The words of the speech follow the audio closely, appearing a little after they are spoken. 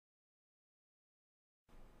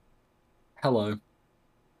Hello.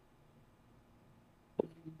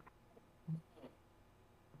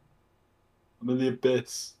 I'm in the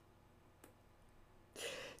abyss.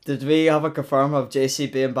 Did we have a confirm of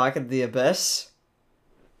JC being back in the abyss?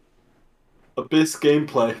 Abyss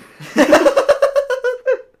gameplay.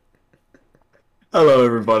 Hello,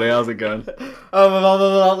 everybody. How's it going?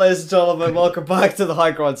 Ladies and gentlemen, welcome back to the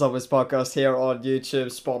High Ground Zombies podcast here on YouTube,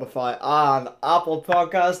 Spotify, and Apple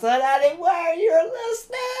Podcast, and anywhere you're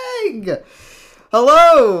listening.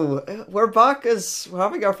 Hello, we're back as we're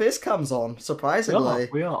having our face cams on. We are. Surprisingly,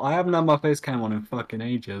 We are. I haven't had my face cam on in fucking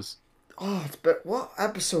ages. it's been what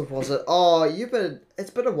episode was it? Oh, it's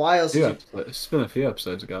been a while since Yeah, you. it's been a few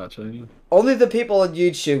episodes ago, actually. Yeah. Only the people on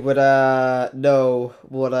YouTube would know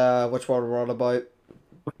what which one we're on about.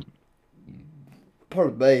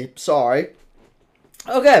 Pardon me, sorry.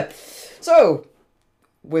 Okay, so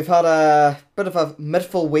we've had a bit of a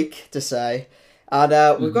midful week to say, and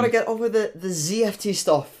we've got to get over the ZFT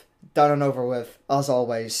stuff done and over with, as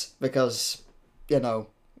always, because,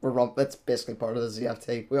 it's basically part of the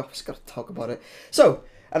ZFT. We always got to talk about it. So,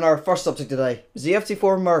 and our first subject today,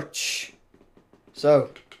 ZFT4 merch.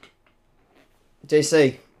 So,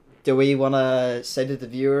 JC, do we want to say to the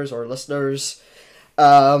viewers or listeners,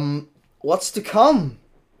 what's to come?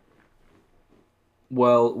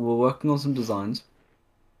 Well, we're working on some designs.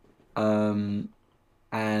 And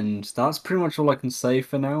that's pretty much all I can say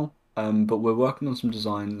for now. But we're working on some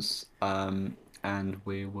designs. And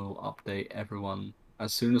we will update everyone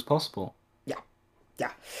as soon as possible.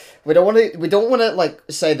 Yeah, we don't want to. We don't want to like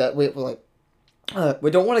say that we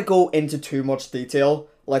don't want to go into too much detail.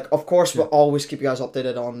 Like, of course, we'll always keep you guys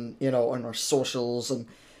updated on on our socials, and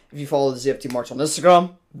if you follow the ZFT March on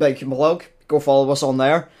Instagram, big plug, go follow us on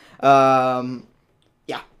there.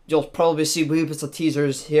 Yeah, you'll probably see wee bits of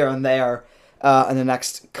teasers here and there in the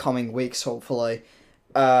next coming weeks, hopefully.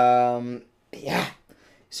 Yeah.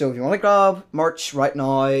 So if you want to grab merch right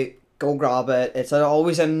now, go grab it. It's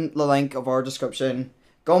always in the link of our description.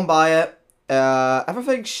 Go and buy it.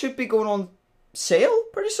 Everything should be going on sale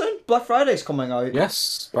pretty soon. Black Friday's coming out.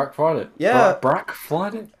 Yes, Black Friday. Yeah. Black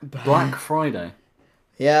Friday? Black Friday.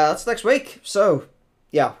 Yeah, that's next week. So,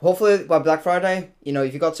 yeah, hopefully by Black Friday,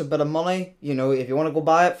 if you got some bit of money, if you want to go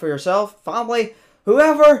buy it for yourself, family,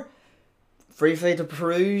 whoever, free to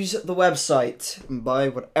peruse the website and buy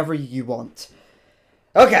whatever you want.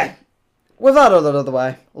 Okay, with that out of the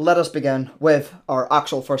way, let us begin with our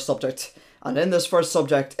actual first subject. And in this first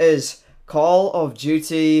subject is Call of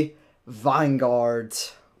Duty Vanguard.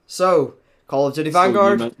 So, Call of Duty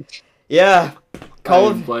Vanguard, yeah, Call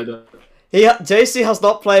of... Played it. JC has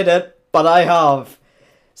not played it, but I have.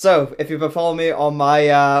 So, if you've been following me on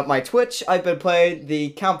my my Twitch, I've been playing the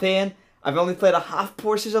campaign. I've only played a half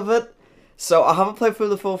portion of it, so I haven't played through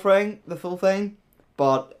the full thing.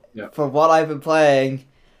 But for what I've been playing,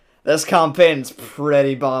 this campaign's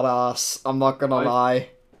pretty badass. I'm not gonna lie.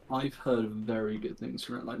 I've heard very good things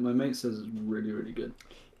from it. Like, my mate says it's really, really good.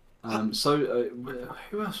 Who else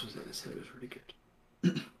was it that said it was really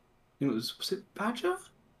good? Was it Badger?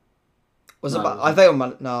 Was No, it? it I wasn't.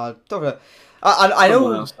 think no, don't know. I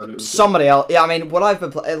Someone know else said it was good. somebody else. Yeah, I mean, what I've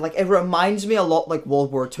been playing, like, it reminds me a lot like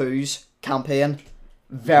World War Two's campaign.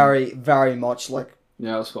 Very, very much like.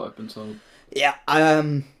 Yeah, that's what I've been told. Yeah,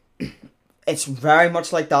 it's very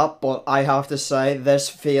much like that, but I have to say this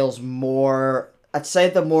feels more. I'd say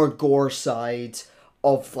the more gore side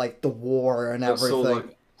of like the war and That's sort of everything.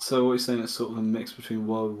 like, so what you're saying is sort of a mix between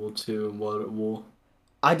World War Two and World at War.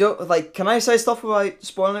 I don't like. Can I say stuff without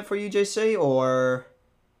spoiling it for you, JC? Or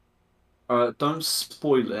Don't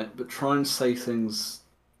spoil it, but try and say things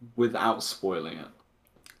without spoiling it.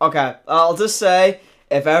 okay, I'll just say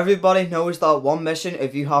if everybody knows that one mission,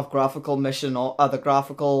 if you have graphical mission, the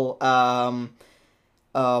graphical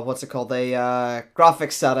what's it called, the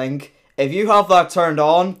graphics setting. If you have that turned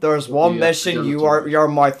on, there's one Yeah, mission your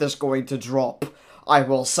mouth is going to drop. I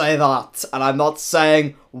will say that, and I'm not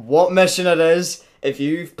saying what mission it is. If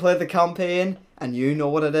you've played the campaign and you know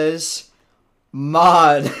what it is,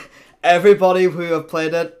 man, everybody who have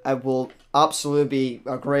played it, I will absolutely be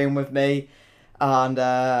agreeing with me. And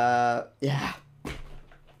yeah,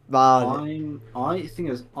 man, I think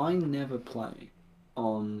is I never play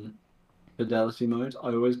on fidelity mode. I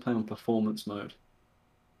always play on performance mode.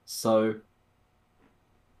 So,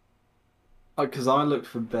 because I look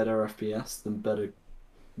for better FPS than better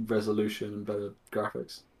resolution and better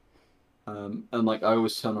graphics. And like I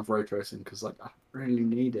always turn off ray tracing because like I really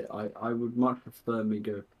need it. I would much prefer me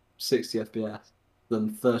go 60 FPS than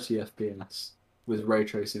 30 FPS with ray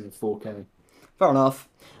tracing in 4K. fair enough.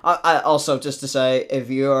 I also just to say, if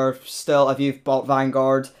you've bought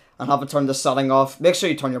Vanguard and haven't turned the setting off, make sure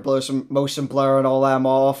you turn your motion blur and all them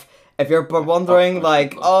off. If you're wondering,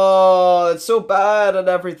 like, oh, it's so bad and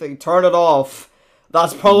everything, turn it off.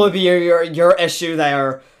 That's probably your issue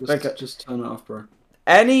there. Just turn it off, bro.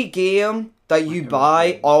 Any game that you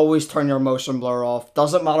buy, always turn your motion blur off.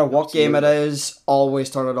 Doesn't matter what game it is, always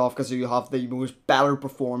turn it off because you have the most better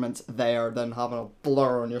performance there than having a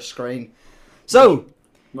blur on your screen. So,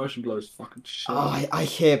 motion blur is fucking shit. Oh, I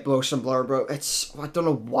hate motion blur, bro. I don't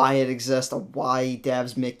know why it exists or why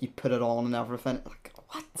devs make you put it on and everything. Like,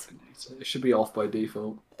 what? It should be off by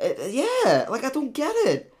default. Yeah, like, I don't get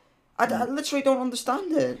it. I literally don't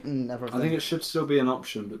understand it and everything. I think it should still be an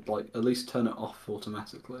option, but like at least turn it off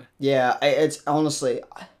automatically. Yeah, it's honestly,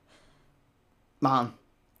 man,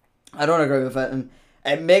 I don't agree with it, and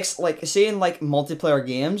it makes like seeing like multiplayer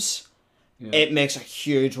games. Yeah. It makes a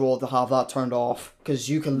huge role to have that turned off because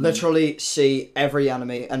you can literally see every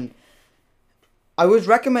enemy. And I would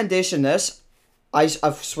recommendation this. I've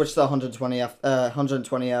switched to 120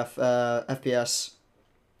 FPS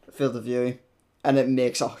field of view. And it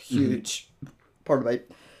makes a huge, pardon me,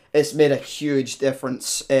 it's made a huge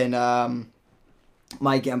difference in my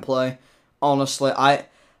gameplay. Honestly,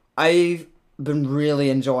 I've been really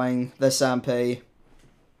enjoying this MP.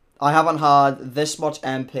 I haven't had this much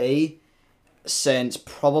MP since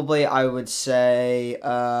probably I would say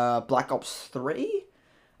Black Ops 3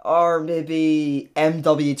 or maybe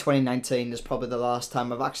MW 2019 is probably the last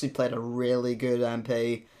time I've actually played a really good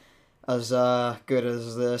MP as good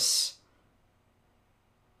as this.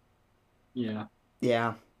 Yeah.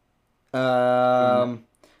 Yeah.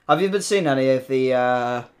 Have you been seeing any of the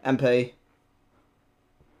MP?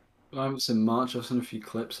 I haven't seen much. I've seen a few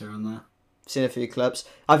clips here and there. Seen a few clips.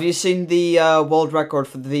 Have you seen the world record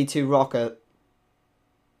for the V2 rocket?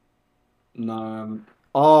 No, I haven't.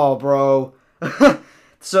 Oh, bro.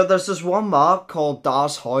 So there's this one map called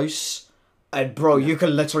Das Haus, and bro, you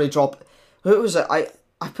can literally drop. Who was it? I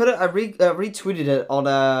put it. I retweeted it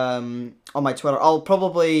on my Twitter. I'll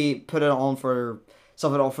probably put it on for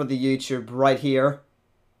something on for the YouTube right here.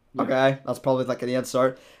 Yeah. Okay, that's probably like an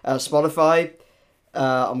insert. Spotify.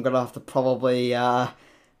 I'm gonna have to probably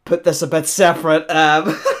put this a bit separate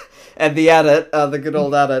in the edit, the good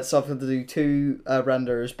old edit. So I have to do two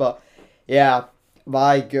renders, but yeah,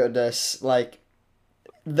 my goodness, like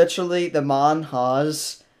literally the man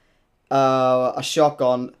has a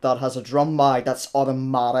shotgun that has a drum mag that's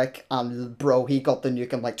automatic, and bro, he got the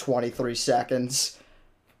nuke in like 23 seconds.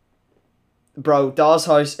 Bro, Das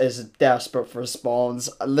Haus is desperate for spawns.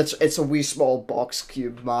 Literally, it's a wee small box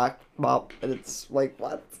cube map, and it's like,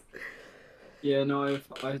 what? Yeah, no,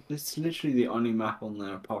 it's literally the only map on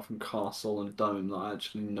there apart from Castle and Dome that I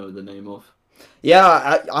actually know the name of.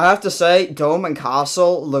 Yeah, I have to say, Dome and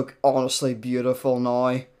Castle look honestly beautiful now.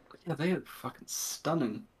 Yeah, they look fucking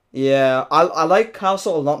stunning. Yeah, I like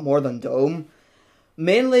Castle a lot more than Dome.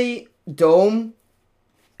 Mainly, Dome,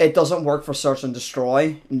 it doesn't work for search and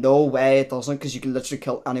destroy. No way it doesn't, because you can literally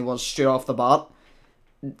kill anyone straight off the bat.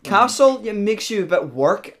 Castle, it makes you a bit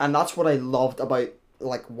work, and that's what I loved about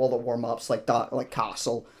like World at War maps like that, like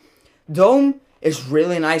Castle. Dome is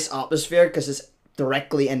really nice atmosphere because it's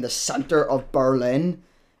directly in the center of Berlin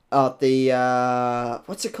at the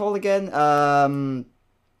what's it called again?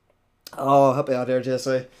 Oh, help me out here,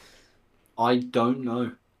 Jesse. I don't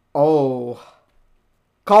know. Oh,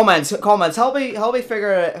 comments. Help me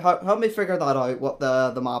figure that out. What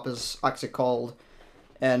the map is actually called,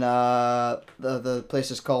 and the place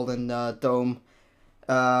is called in Dome.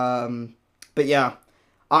 But yeah,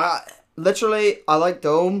 I like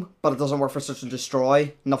Dome, but it doesn't work for Search and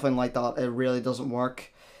Destroy. Nothing like that. It really doesn't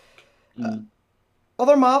work.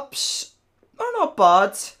 Other maps are not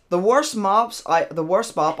bad. The worst map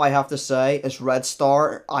I have to say is Red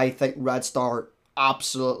Star. I think Red Star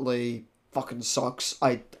absolutely fucking sucks.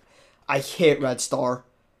 I hate Red Star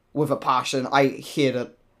with a passion. I hate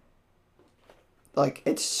it. Like,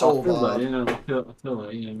 it's so I feel bad. that, yeah, I feel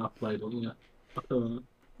that, yeah, I've played it, yeah. I feel that.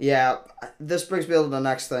 Yeah, this brings me to the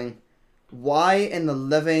next thing. Why in the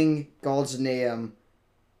living God's name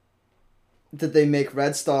did they make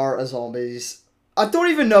Red Star a zombies? I don't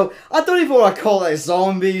even know. I don't even want to call it a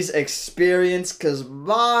zombies experience, because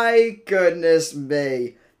my goodness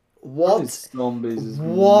me. What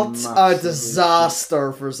a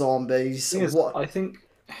disaster for zombies. I think,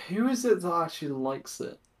 who is it that actually likes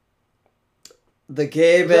it? The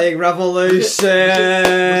gaming revolution. Was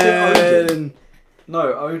it Odin?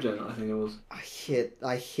 No, Odin, I think it was.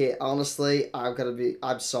 I hate, honestly,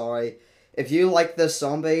 I'm sorry. If you like the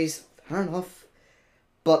zombies, fair enough.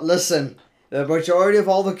 But listen, the majority of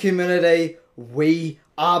all the community, we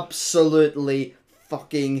absolutely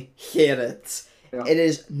fucking hate it. Yeah. It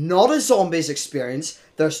is not a zombies experience.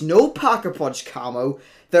 There's no Pack-a-Punch camo.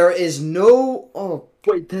 There is no... Oh,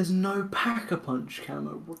 Wait, there's no Pack-a-Punch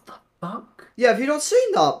camo. What the fuck? yeah, have you not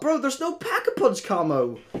seen that? Bro, there's no Pack-a-Punch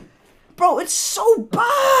camo. Bro, it's so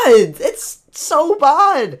bad. It's so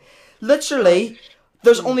bad. Literally,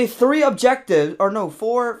 there's only 3 objectives, or no,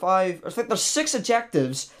 4, 5, I think there's 6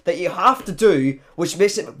 objectives that you have to do, which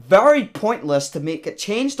makes it very pointless to make it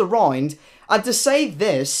change the round. And to say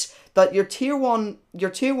this, that your tier 1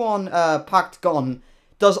 packed gun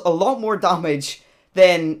does a lot more damage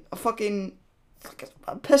than a fucking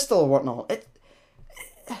pistol or whatnot.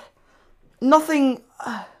 Nothing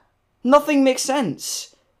makes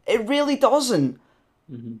sense. It really doesn't.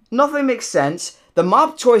 Mm-hmm. Nothing makes sense. The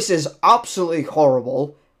map choice is absolutely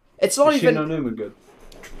horrible. It's not even... Shino Numa good.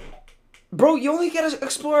 Bro, you only get to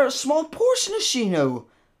explore a small portion of Shino.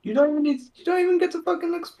 You don't even get to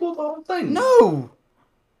fucking explore the whole thing. No!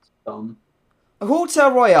 Dumb. Hotel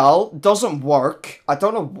Royale doesn't work. I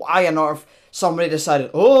don't know why on earth somebody decided,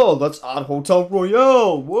 oh, let's add Hotel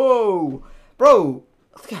Royale. Whoa. Bro,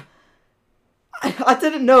 I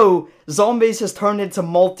didn't know Zombies has turned into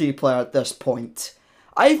multiplayer at this point.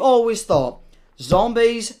 I've always thought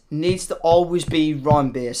Zombies needs to always be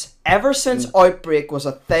round-based. Ever since Outbreak was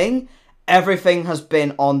a thing, everything has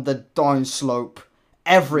been on the downslope.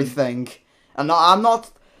 Everything. And I'm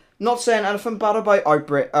not saying anything bad about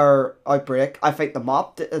Outbreak. I think the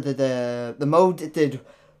map, the mode did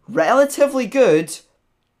relatively good.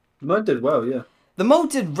 The mode did well, yeah. The mode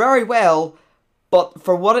did very well, but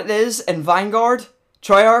for what it is in Vanguard,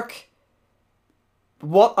 Treyarch,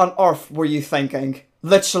 what on earth were you thinking?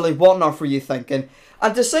 Literally, what on earth were you thinking?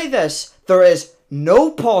 And to say this, there is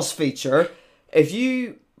no pause feature. If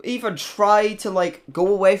you even try to, like, go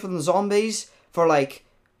away from the zombies for, like,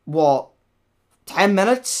 what, 10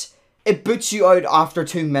 minutes? It boots you out after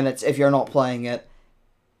 2 minutes if you're not playing it.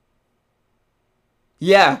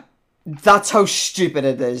 Yeah, that's how stupid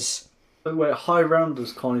it is. But wait, high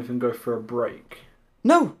rounders can't even go for a break.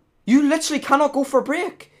 No, you literally cannot go for a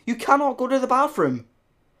break. You cannot go to the bathroom.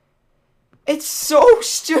 It's so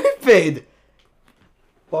stupid.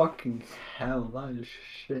 Fucking hell, that is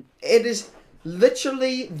shit. It is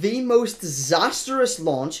literally the most disastrous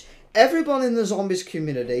launch. Everyone in the Zombies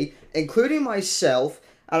community, including myself,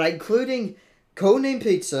 and including Codename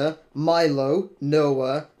Pizza, Milo,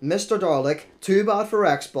 Noah, Mr. Dalek, Too Bad for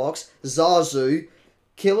Xbox, Zazu,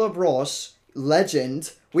 Caleb Ross,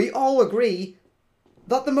 Legend, we all agree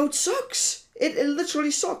that the mode sucks. It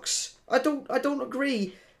literally sucks. I don't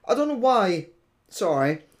agree. I don't know why.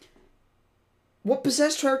 Sorry. What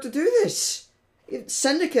possessed Treyarch to do this?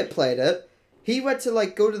 Syndicate played it. He went to,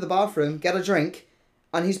 like, go to the bathroom, get a drink,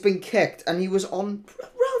 and he's been kicked, and he was on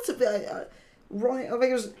relatively, right, I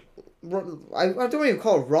think it was, I don't even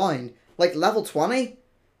call it round, like level 20?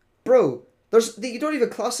 Bro, you don't even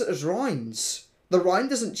class it as rounds. The round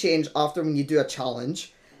doesn't change after when you do a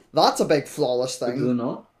challenge. That's a big flawless thing. Is it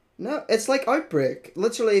not? No, it's like Outbreak.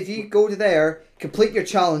 Literally, if you go to there, complete your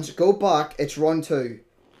challenge, go back, it's round 2.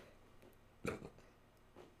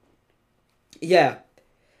 Yeah.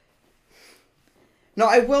 Now,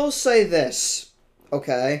 I will say this,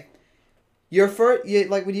 okay?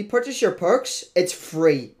 When you purchase your perks, it's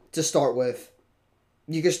free to start with.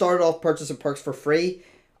 You can start off purchasing perks for free.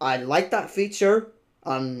 I like that feature,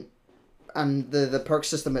 and the perk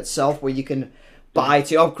system itself, where you can buy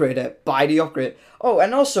to upgrade it. Oh,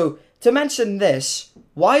 and also, to mention this,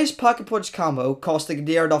 why is Pack-a-Punch camo costing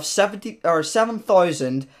near enough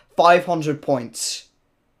 7,500 points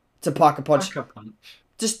to Pack-a-Punch? Pack-a-Punch.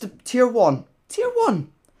 Just the tier 1. Tier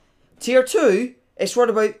 1. Tier 2, it's right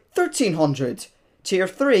about 1,300. Tier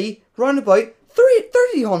 3, round about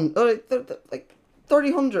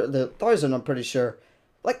 30,000, I'm pretty sure.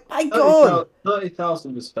 Like, my god!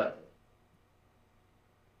 30,000 is fair.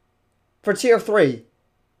 For tier 3,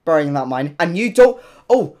 bearing that in mind. And you don't...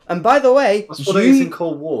 Oh, and by the way... That's what it is in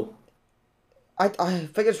Cold War. I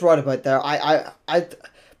think it's right about there.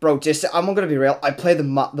 Bro, just, I'm not going to be real. I played the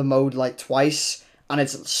mode, like, twice, and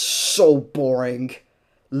it's so boring.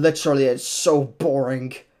 Literally, it's so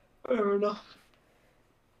boring. Fair enough.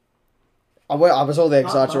 I was only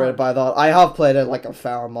exaggerated by that. I have played it, like, a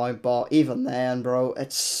fair amount, but even then, bro,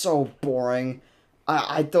 it's so boring.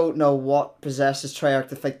 I don't know what possesses Treyarch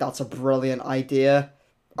to think that's a brilliant idea.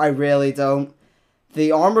 I really don't.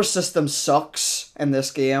 The armor system sucks in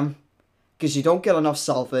this game, because you don't get enough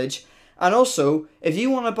salvage. And also, if you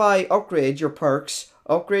want to upgrade your perks,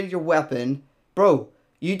 upgrade your weapon, bro,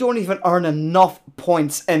 you don't even earn enough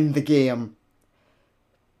points in the game.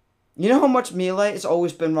 You know how much melee? It's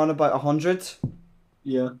always been run about 100?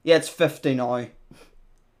 Yeah. Yeah, it's 50 now.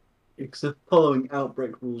 Except following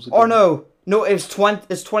Outbreak rules Or again. no, it's 20.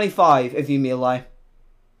 It's 25 if you melee.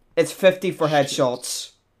 It's 50 for Shit.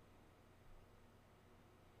 headshots.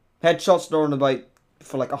 Headshots are on about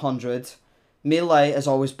for like 100. Melee has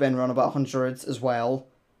always been around about 100 as well.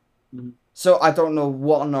 Mhm. So I don't know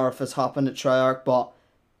what on earth has happened at Treyarch, but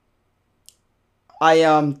I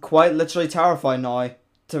am quite literally terrified now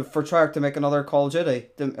for Treyarch to make another Call of Duty,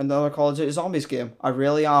 another Call of Duty Zombies game. I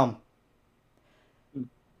really am.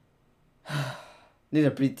 Need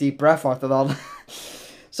a deep breath after that.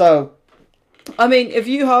 So, I mean, if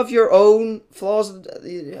you have your own flaws and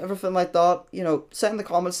everything like that, you know, set in the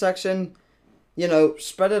comments section. You know,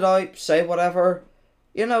 spread it out. Say whatever.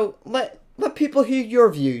 You know, let people hear your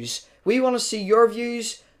views. We want to see your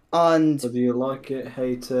views. And Whether you like it,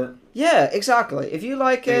 hate it, yeah, exactly. If you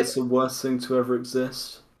like think it, it's the worst thing to ever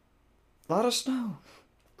exist, let us know.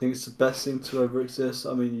 think it's the best thing to ever exist.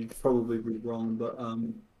 I mean, you'd probably be wrong, but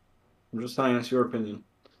I'm just saying that's your opinion.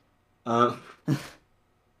 Uh,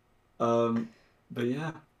 but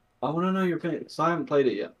yeah, I want to know your opinion because I haven't played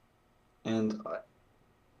it yet, and I'm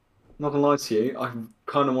not gonna lie to you, I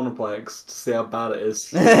kind of want to play it to see how bad it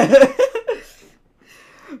is.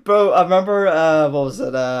 Bro, I remember, what was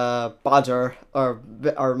it, Badger, or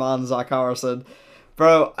our man Zach Harrison.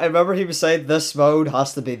 Bro, I remember he was saying this mode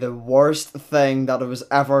has to be the worst thing that was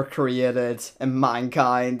ever created in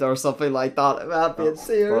mankind, or something like that. I'm being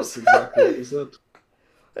serious. That's exactly what he said.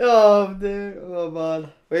 Oh, dude. Oh, man.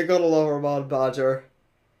 We gotta love our man Badger.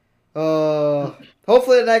 Oh.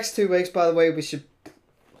 Hopefully the next 2 weeks, by the way, we should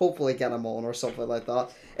hopefully get him on or something like that.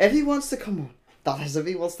 If he wants to come on. That is if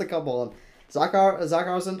he wants to come on. Zach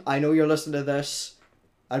Harrison, I know you're listening to this.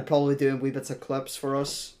 I'd probably doing wee bits of clips for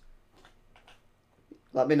us.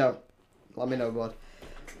 Let me know. Let me know, bud.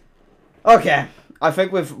 Okay. I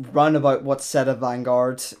think we've run about what's said of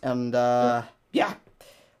Vanguard. And, yeah.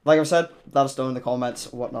 Like I said, let us know in the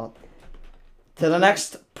comments, whatnot. To the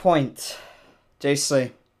next point.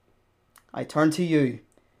 JC, I turn to you.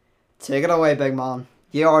 Take it away, big man.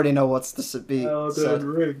 You already know what's to be said.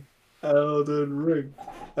 Ring. Elden Ring.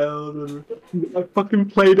 Elden Ring. I fucking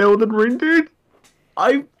played Elden Ring, dude.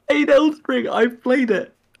 I played Elden Ring. I've played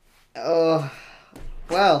it.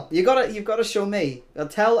 Well, you've got to show me. I'll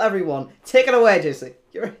tell everyone. Take it away, JC.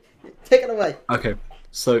 Take it away. Okay,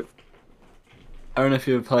 so I don't know if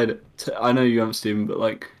you've played it. I know you haven't, Steven, but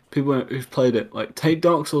like people who've played it, like take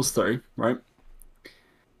Dark Souls 3, right?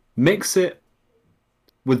 Mix it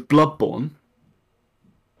with Bloodborne,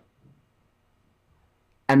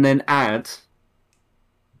 and then add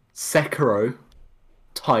Sekiro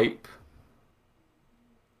type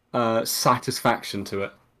satisfaction to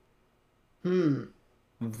it.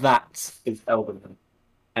 That is Elden Ring,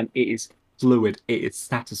 and it is fluid. It is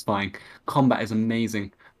satisfying. Combat is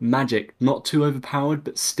amazing. Magic, not too overpowered,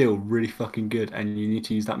 but still really fucking good. And you need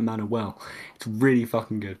to use that mana well. It's really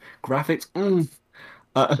fucking good. Graphics,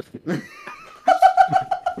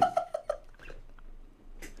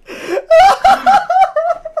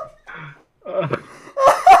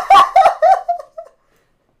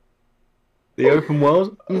 the open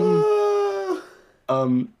world,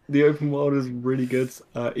 the open world is really good.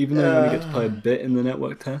 Even though you only get to play a bit in the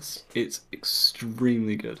network test, it's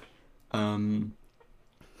extremely good.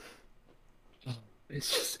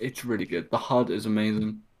 It's really good. The HUD is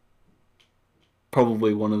amazing.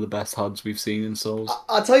 Probably one of the best HUDs we've seen in Souls.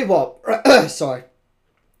 I'll tell you what. Sorry,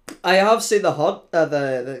 I have seen the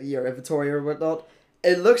HUD, your inventory or whatnot.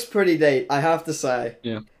 It looks pretty neat, I have to say.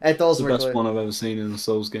 Yeah, it does. It's the best one I've ever seen in a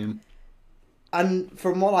Souls game. And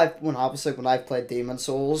from what when I've played Demon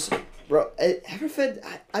Souls, bro, everything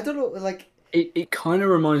I don't know, like it kind of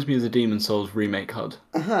reminds me of the Demon Souls remake HUD.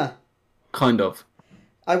 Kind of.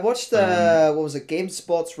 I watched what was it,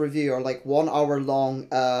 GameSpot's review, or like 1 hour long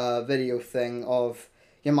video thing of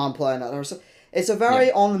your man playing it. It's a very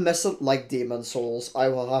unmissable like Demon Souls. I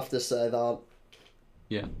will have to say that.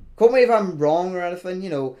 Yeah. Quote me if I'm wrong or anything. You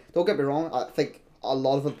know, don't get me wrong. I think a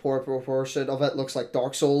lot of the poor proportion of it looks like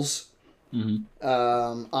Dark Souls. And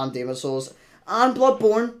Demon Souls and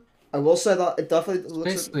Bloodborne. I will say that it definitely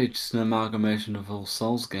looks basically just an amalgamation of all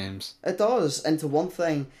Souls games. It does into one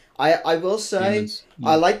thing. I will say Demons.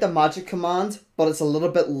 I like the magic command, but it's a little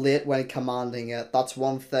bit late when commanding it. That's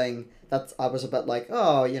one thing that I was a bit like,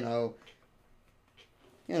 oh, you know,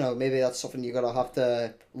 maybe that's something you're gonna have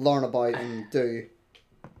to learn about and do.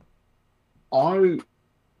 I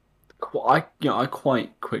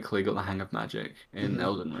quite quickly got the hang of magic in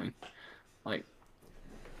Elden Ring. Like,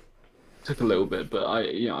 took a little bit, but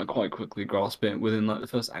I quite quickly grasped it within like the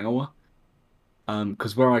first hour.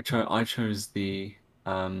 Because where I chose the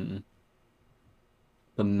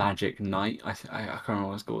the Magic Knight. I can't remember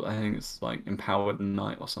what it's called. I think it's like Empowered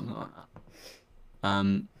Knight or something like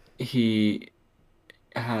that. He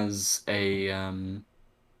has a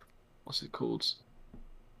what's it called?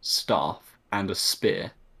 Staff and a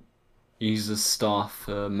spear. He uses staff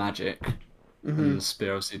for magic, and the Mm-hmm.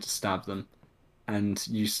 spear obviously to stab them. And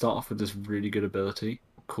you start off with this really good ability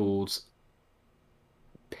called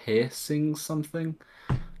piercing something.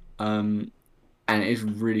 Um, and it's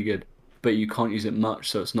really good, but you can't use it much,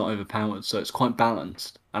 so it's not overpowered. So it's quite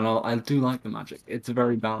balanced, and I do like the magic. It's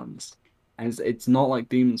very balanced, and it's not like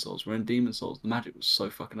Demon Souls. Where in Demon Souls, the magic was so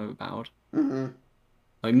fucking overpowered. Mm-hmm.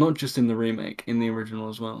 Like not just in the remake, in the original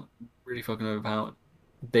as well. Really fucking overpowered.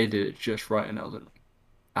 They did it just right in Elden Ring,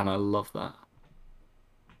 and I love that.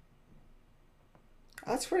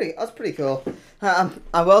 That's pretty cool.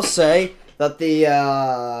 I will say that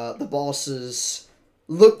the bosses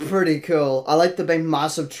look pretty cool. I like the big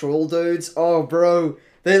massive troll dudes. Oh, bro,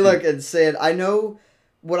 they Yeah. look insane. I know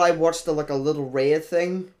when I watched the like a little raid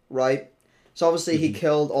thing, right? So obviously he Mhm.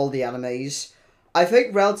 killed all the enemies. I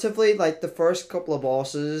think relatively like the first couple of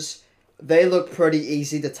bosses, they look pretty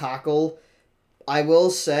easy to tackle. I will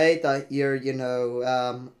say that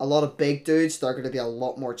a lot of big dudes, they're going to be a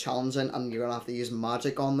lot more challenging and you're going to have to use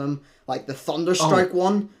magic on them. Like the Thunderstrike Oh,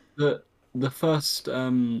 one. the the first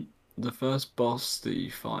the first boss that you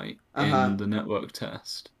fight Uh huh. in the network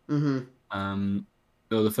test. Mm hmm. Um,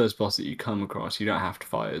 or the first boss that you come across, you don't have to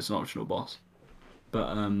fight it, it's an optional boss.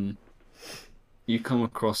 But you come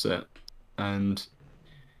across it and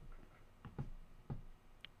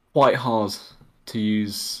quite hard to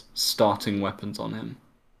use starting weapons on him.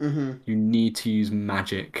 Mm hmm. You need to use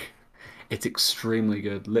magic. It's extremely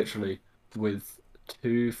good. Literally, with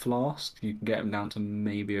two flasks, you can get him down to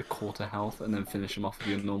maybe a quarter health and then finish him off with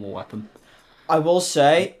your normal weapon. I will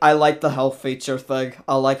say, I like the health feature thing.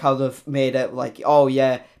 I like how they've made it like, oh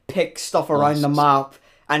yeah, pick stuff around the Flasks. map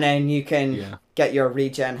and then you can Yeah. get your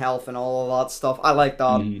regen health and all of that stuff. I like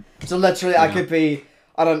that. Mm, So literally, I yeah. could be,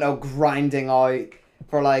 I don't know, grinding out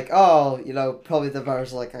for like, oh, probably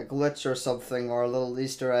there's like a glitch or something or a little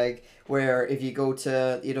Easter egg where if you go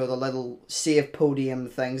to, the little save podium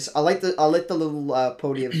things. I like the little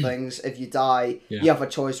podium things. If you die, Yeah. you have a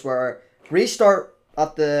choice where restart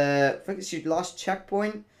at I think it's your last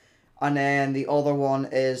checkpoint, and then the other one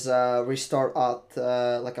is restart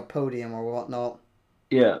at like a podium or whatnot.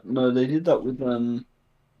 Yeah. No, they did that with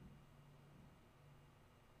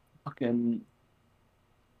fucking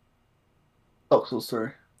Dark Souls 3.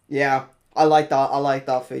 Yeah, I like that. I like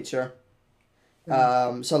that feature.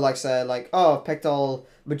 Yeah. So like say like oh I picked all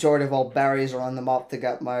majority of all berries around the map to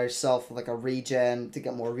get myself like a regen to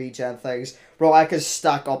get more regen things. Bro, I could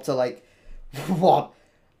stack up to like what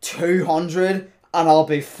 200 and I'll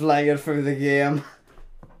be flying through the game.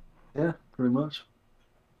 Yeah, pretty much.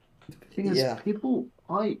 The thing is, Yeah.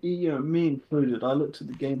 me included, I looked at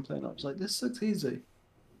the gameplay and I was like, this looks easy.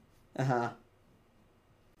 Uh-huh.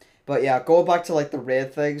 But yeah, go back to like the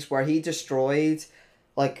raid things where he destroyed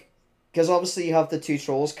like because obviously you have the two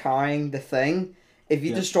trolls carrying the thing. If you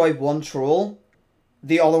Yeah. destroy one troll,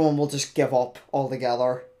 the other one will just give up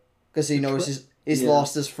altogether because he Which knows way? he's Yeah.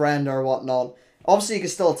 lost his friend or whatnot. Obviously, you can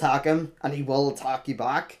still attack him, and he will attack you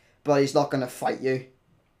back, but he's not going to fight you,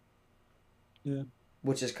 Yeah.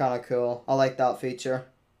 which is kind of cool. I like that feature.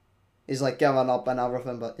 He's like giving up and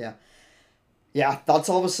everything, but yeah, yeah. That's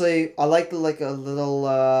obviously I like the like a little.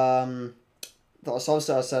 That's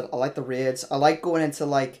obviously I said I like the raids. I like going into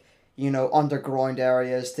like underground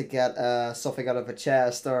areas to get something out of a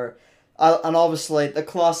chest or, and obviously the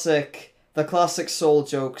classic soul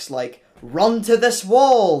jokes like run to this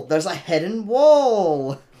wall. There's a hidden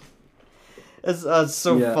wall. It's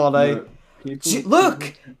so Yeah. funny. No. People.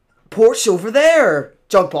 Look, porch over there.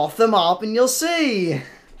 Jump off the map and you'll see.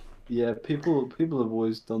 Yeah. People have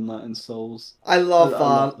always done that in Souls. I love I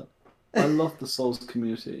love that. that. I love the Souls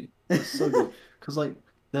community. It's so good because like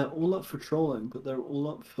they're all up for trolling, but they're all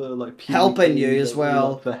up for like Helping you PvP. as They're all up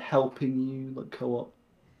well. for helping you like co-op. So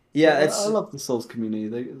Yeah, I it's love the Souls community.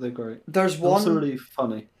 They're great. there's They're also one really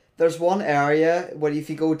funny. there's one area where if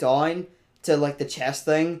you go down to like the chest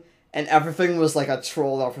thing and everything was like a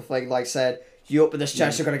troll everything like said you open this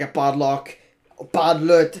chest Yeah. you're gonna get bad luck, bad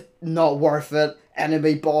loot, not worth it,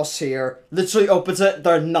 enemy boss here, literally opens it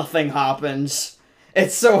there nothing happens.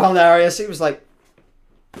 It's so hilarious. He was like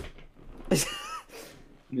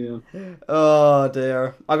Yeah. oh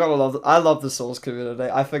dear, I love the Souls community.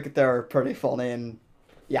 I think they're pretty funny and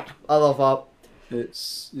yeah, I love that.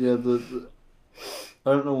 It's yeah the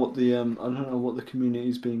I don't know what the I don't know what the community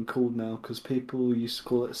is being called now because people used to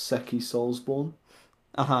call it Seki Soulsborne.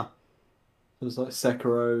 Uh-huh. There's like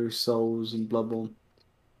Sekiro, Souls, and Bloodborne.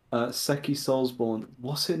 Seki Soulsborne.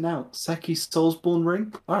 What's it now? Seki Soulsborne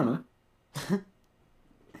ring? I don't know.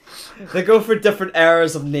 They go for different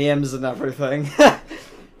eras of names and everything.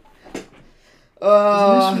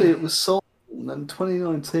 'Cause initially it was Soulsborne, and then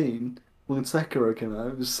 2019 when Sekiro came out,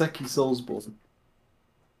 it was Seki Soulsborne.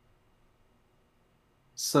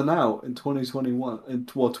 So now in 2021,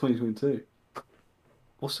 well 2022,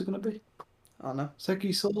 what's it gonna be? I don't know. Seki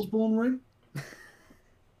Soulsborne ring?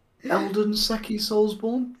 Elden Seki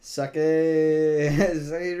Soulsborne? Seki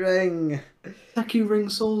ring. Seki ring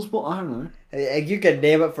Soulsborne? I don't know. You can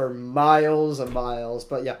name it for miles and miles,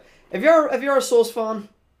 but yeah, if you're a Souls fan,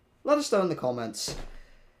 let us know in the comments.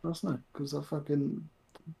 That's no, because I fucking,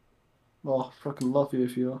 well, I fucking love you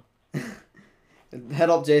if you are.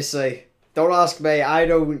 Head up, JC. Don't ask me. I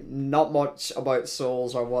know not much about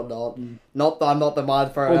Souls or whatnot. Not that I'm not the man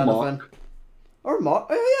for Or anything. Mark. Or Mark.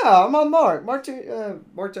 Oh yeah, I'm on Mark. Mark Jr.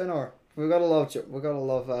 We gotta love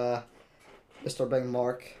Mr. Big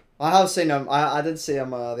Mark. I have seen him. I did see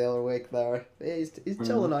him the other week there. He's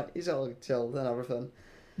chilling out. He's all chilled and everything.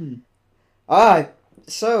 Alright,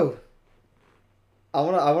 so I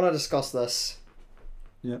wanna discuss this.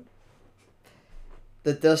 Yep.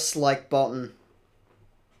 The dislike button.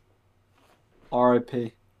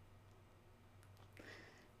 R.I.P.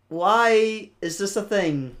 Why is this a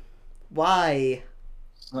thing? Why?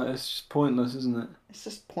 It's just pointless, isn't it? It's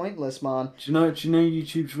just pointless, man. Do you know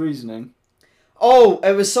YouTube's reasoning? Oh,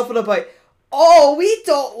 it was something about, oh, we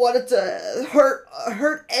don't want it to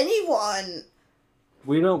hurt anyone.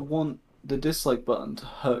 We don't want the dislike button to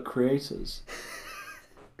hurt creators.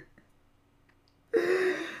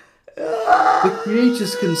 The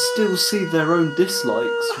creators can still see their own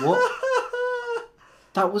dislikes. What?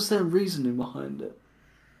 That was their reasoning behind it.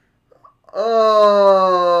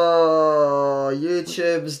 Oh,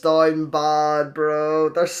 YouTube's down bad, bro.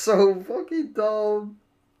 They're so fucking dumb.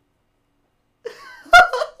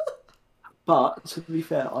 But, to be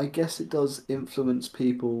fair, I guess it does influence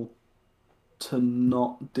people to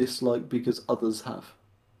not dislike because others have.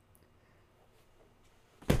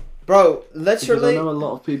 Bro, Because literally. I know a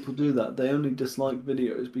lot of people do that. They only dislike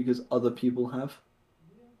videos because other people have.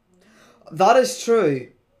 That is true.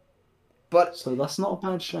 But So that's not a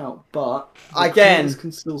bad shout, but again, creators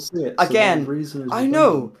can still see it. Again, the reason is I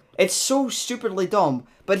know it's so stupidly dumb.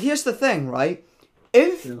 But here's the thing, right?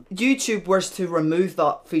 If YouTube was to remove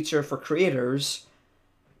that feature for creators,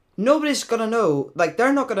 nobody's gonna know. Like,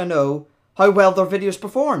 they're not gonna know how well their videos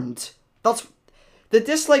performed. That's the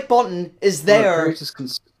dislike button is there.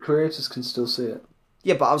 Creators can still see it.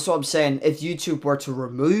 Yeah, but that's what I'm saying. If YouTube were to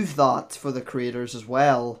remove that for the creators as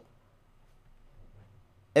well,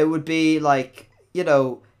 it would be like, it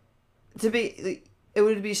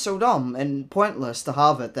would be so dumb and pointless to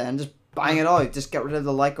have it then. Just bang it out. Just get rid of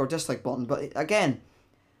the like or dislike button. But again,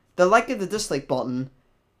 the like and the dislike button,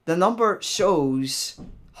 the number shows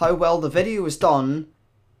how well the video is done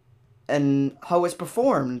and how it's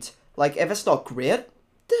performed. Like, if it's not great,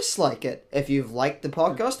 dislike it. If you've liked the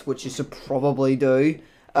podcast, which you should probably do,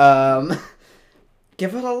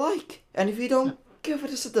 give it a like. And if you don't, give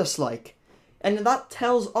it a dislike. And that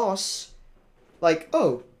tells us, like,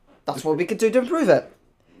 oh, that's what we could do to improve it.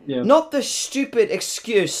 Yeah. Not the stupid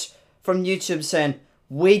excuse from YouTube saying,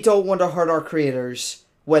 we don't want to hurt our creators,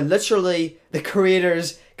 when literally the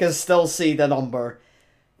creators can still see the number.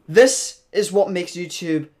 This is what makes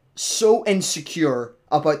YouTube so insecure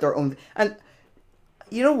about their own. And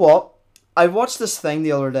you know what? I watched this thing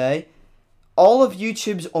the other day. All of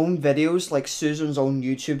YouTube's own videos, like Susan's own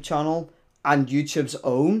YouTube channel and YouTube's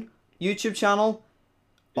own YouTube channel,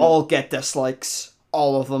 all get dislikes.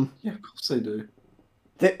 All of them. Yeah, of course they do.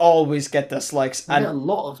 They always get dislikes. They And get a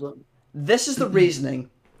lot of them. this is the reasoning.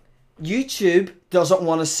 YouTube doesn't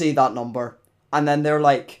want to see that number. And then they're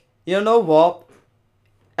like, you know what?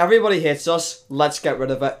 Everybody hates us. Let's get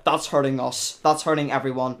rid of it. That's hurting us. That's hurting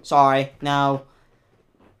everyone. Sorry. Now.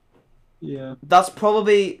 Yeah. That's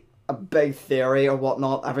probably a big theory or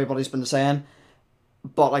whatnot everybody's been saying.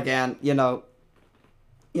 But again,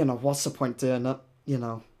 what's the point doing it?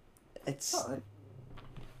 It's... I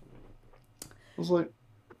was like,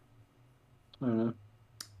 I don't know.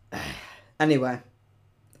 Anyway,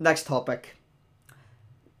 next topic.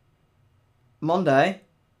 Monday.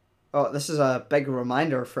 Oh, this is a big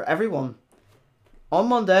reminder for everyone. On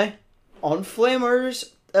Monday, on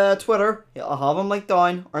Flamers Twitter, I'll have them linked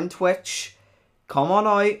down, on Twitch. Come on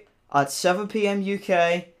out at 7 p.m.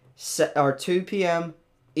 UK or 2 p.m.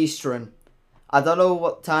 Eastern. I don't know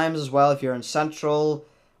what times as well, if you're in Central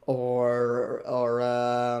or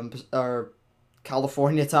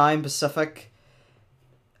California time, Pacific.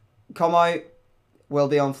 Come out, will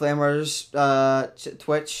be on Flamers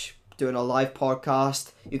Twitch doing a live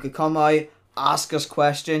podcast. You could come out, ask us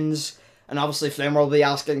questions, and obviously Flamer will be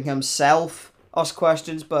asking himself us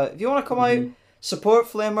questions. But if you want to come out, support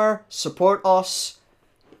Flamer, support us,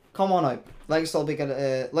 come on out. Links all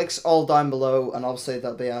down below, and obviously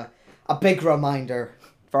there'll be a big reminder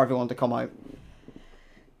for everyone to come out.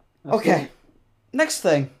 Okay, next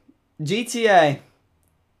thing, GTA.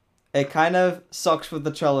 It kind of sucks with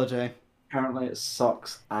the trilogy. Apparently it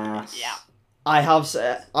sucks ass. Yeah.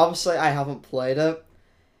 Obviously I haven't played it,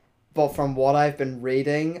 but from what I've been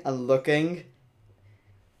reading and looking,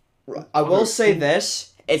 I will say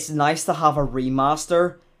this, it's nice to have a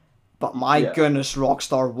remaster, but my goodness,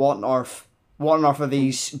 Rockstar, what on earth are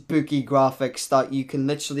these spooky graphics that you can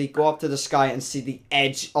literally go up to the sky and see the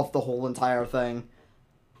edge of the whole entire thing?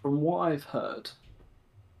 From what I've heard,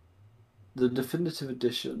 the definitive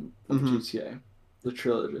edition of GTA, the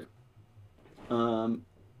trilogy,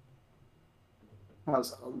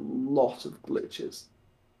 has a lot of glitches.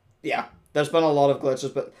 Yeah, there's been a lot of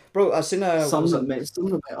glitches, but bro, I've seen I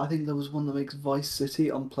think there was one that makes Vice City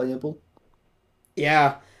unplayable.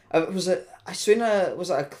 Yeah, was it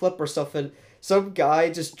a clip or something? Some guy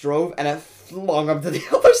just drove and it flung him to the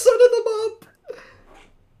other side of the map.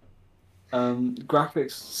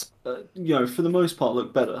 Graphics, for the most part,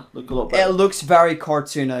 look a lot better. It looks very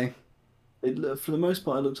cartoony. For the most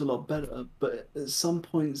part, it looks a lot better, but at some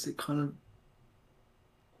points, it kind of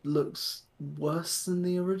looks worse than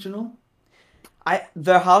the original.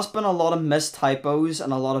 There has been a lot of missed typos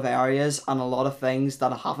in a lot of areas and a lot of things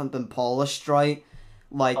that haven't been polished right.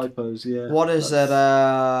 Like typos, yeah. What is it?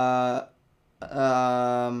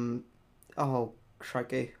 Oh,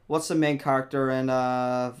 crikey! What's the main character in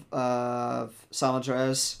San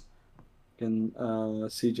Andreas? In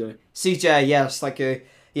CJ. CJ, yes,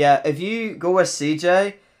 if you go with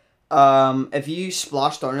CJ, if you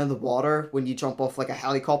splash down in the water when you jump off like a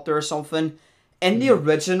helicopter or something, in the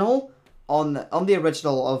original, on the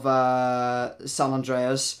original of San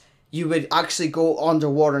Andreas, you would actually go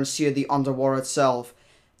underwater and see the underwater itself.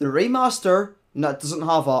 The remaster doesn't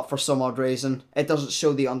have that for some odd reason. It doesn't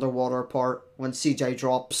show the underwater part when CJ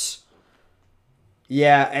drops.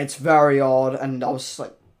 Yeah, it's very odd, and I was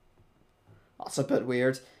like, that's a bit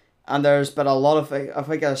weird. And there's been a lot of,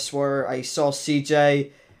 I swear I saw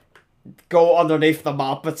CJ go underneath the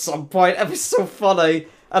map at some point. It was so funny.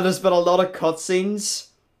 And there's been a lot of cutscenes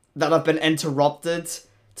that have been interrupted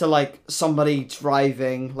to like somebody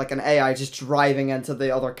driving, like an AI just driving into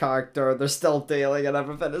the other character. They're still dealing and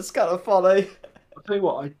everything. It's kind of funny. I'll tell you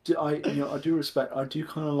what, I do respect. I do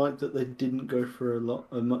kind of like that they didn't go for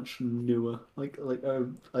a much newer.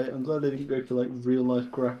 I'm glad they didn't go for like real life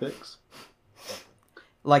graphics.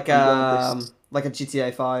 Like a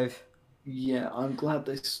GTA 5. Yeah, I'm glad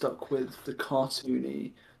they stuck with the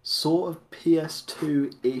cartoony, sort of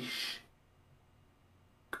PS2-ish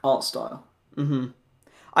art style.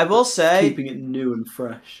 I will say, keeping it new and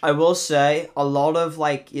fresh. I will say, a lot of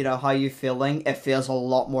how you feeling, it feels a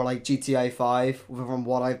lot more like GTA 5 from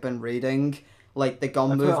what I've been reading. Like the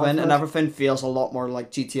gun movement and everything feels a lot more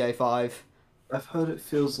like GTA 5. I've heard it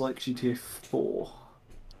feels like GTA 4.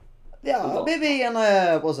 Yeah, maybe in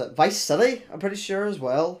what was it, Vice City? I'm pretty sure as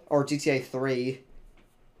well, or GTA 3.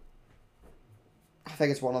 I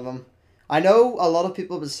think it's one of them. I know a lot of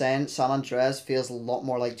people have been saying San Andreas feels a lot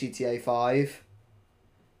more like GTA 5.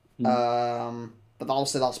 But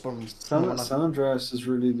obviously that's been... San Andreas is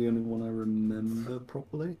really the only one I remember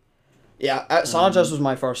properly. Yeah, San Andreas was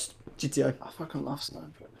my first GTA. I fucking love San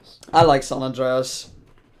Andreas. I like San Andreas.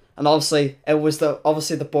 And obviously, it was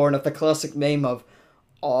the born of the classic meme of,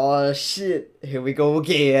 oh shit, here we go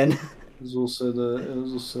again. It was also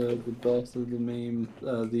the birth of the meme,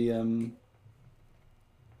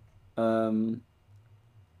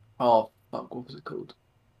 oh fuck, what was it called?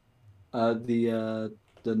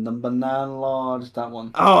 The number 9 lodge, that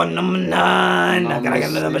one. Oh, number 9! I gotta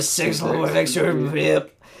get the number 6 a little bit extra.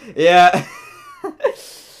 Yep. Yeah.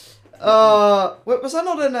 Wait, was that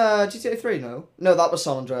not in GTA 3? No, that was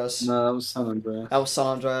San Andreas. No, that was San Andreas. That was San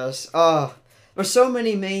Andreas. There's so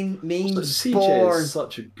many memes. CJ is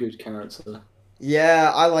such a good character.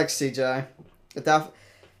 Yeah, I like CJ.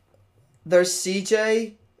 There's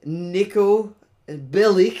CJ, Nico, and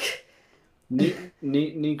Billy.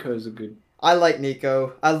 Nico's a good. I like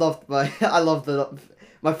Nico. I love my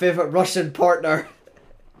favorite Russian partner.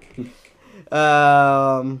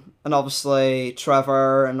 And obviously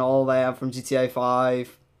Trevor and all them from GTA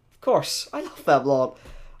 5. Of course, I love that lot.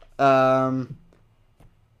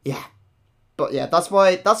 Yeah, but yeah, that's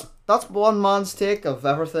one man's take of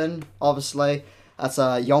everything. Obviously, that's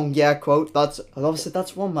a Young Yeah quote. That's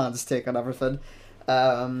one man's take on everything.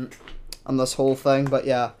 on this whole thing. But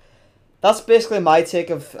yeah, that's basically my take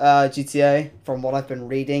of GTA from what I've been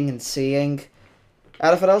reading and seeing.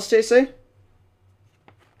 Anything else, JC?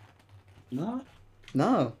 No.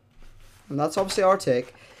 No. And that's obviously our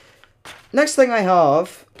take. Next thing I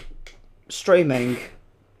have, streaming.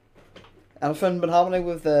 Anything been happening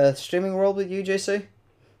with the streaming world with you, JC?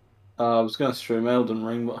 I was going to stream Elden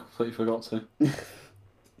Ring, but I completely forgot to.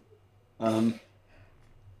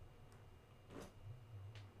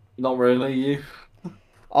 Not really, you?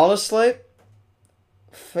 Honestly,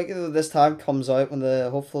 figure that this time comes out when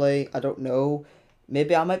hopefully, I don't know,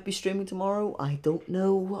 maybe I might be streaming tomorrow. I don't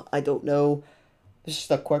know. It's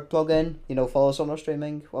just a quick plug in. Follow us on our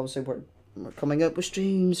streaming. Obviously, we're coming out with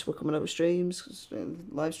streams.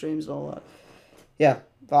 Live streams and all that. Yeah,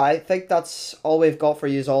 but I think that's all we've got for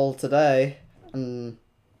you all today. And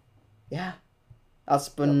yeah, that's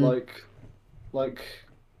been like, let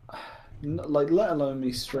alone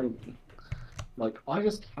me streaming. Like, I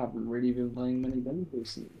just haven't really been playing many games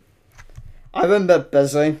recently. I've been a bit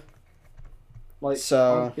busy. Like,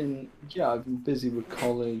 so I've been busy with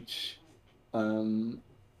college. I've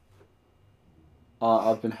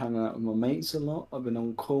been hanging out with my mates a lot. I've been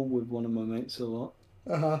on call with one of my mates a lot.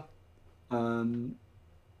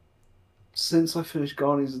 Since I finished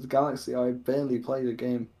Guardians of the Galaxy, I barely played a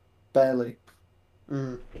game. Barely.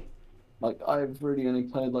 Like, I've really only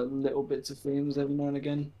played like little bits of themes every now and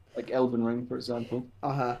again. Like Elden Ring, for example.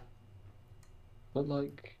 But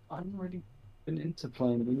like, I haven't really been into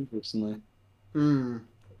playing games recently. I don't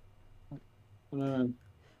know.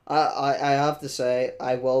 I have to say,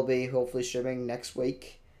 I will be hopefully streaming next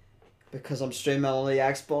week because I'm streaming on the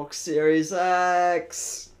Xbox Series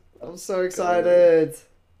X. I'm so excited.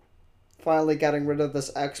 Finally getting rid of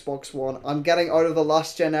this Xbox One. I'm getting out of the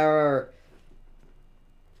last gen era.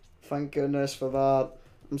 Thank goodness for that.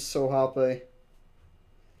 I'm so happy.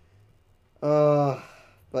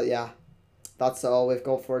 But yeah, that's all we've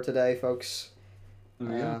got for today, folks.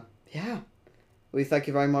 Yeah. We thank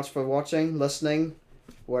you very much for watching, listening,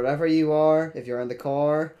 wherever you are. If you're in the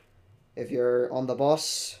car, if you're on the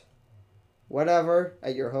bus, whatever,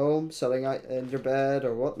 at your home, sitting out in your bed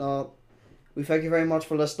or whatnot. We thank you very much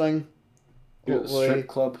for listening. Go to the strip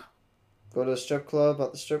club. Go to the strip club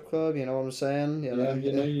at the strip club. You know what I'm saying?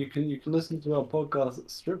 You can listen to our podcast at the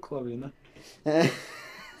strip club.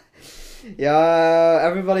 Yeah,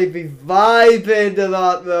 everybody be vibing to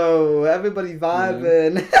that though. Everybody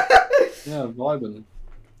vibing. Yeah, vibing.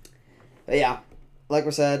 But yeah, like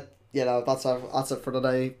we said, that's it for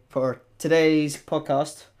today. For today's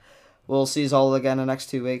podcast, we'll see you all again in the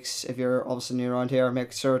next 2 weeks. If you're obviously new around here,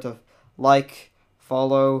 make sure to like,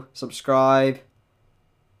 follow, subscribe,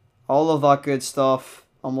 all of that good stuff,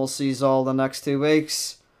 and we'll see you all the next 2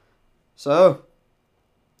 weeks. So,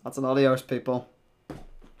 that's an adios, people.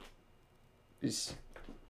 Peace.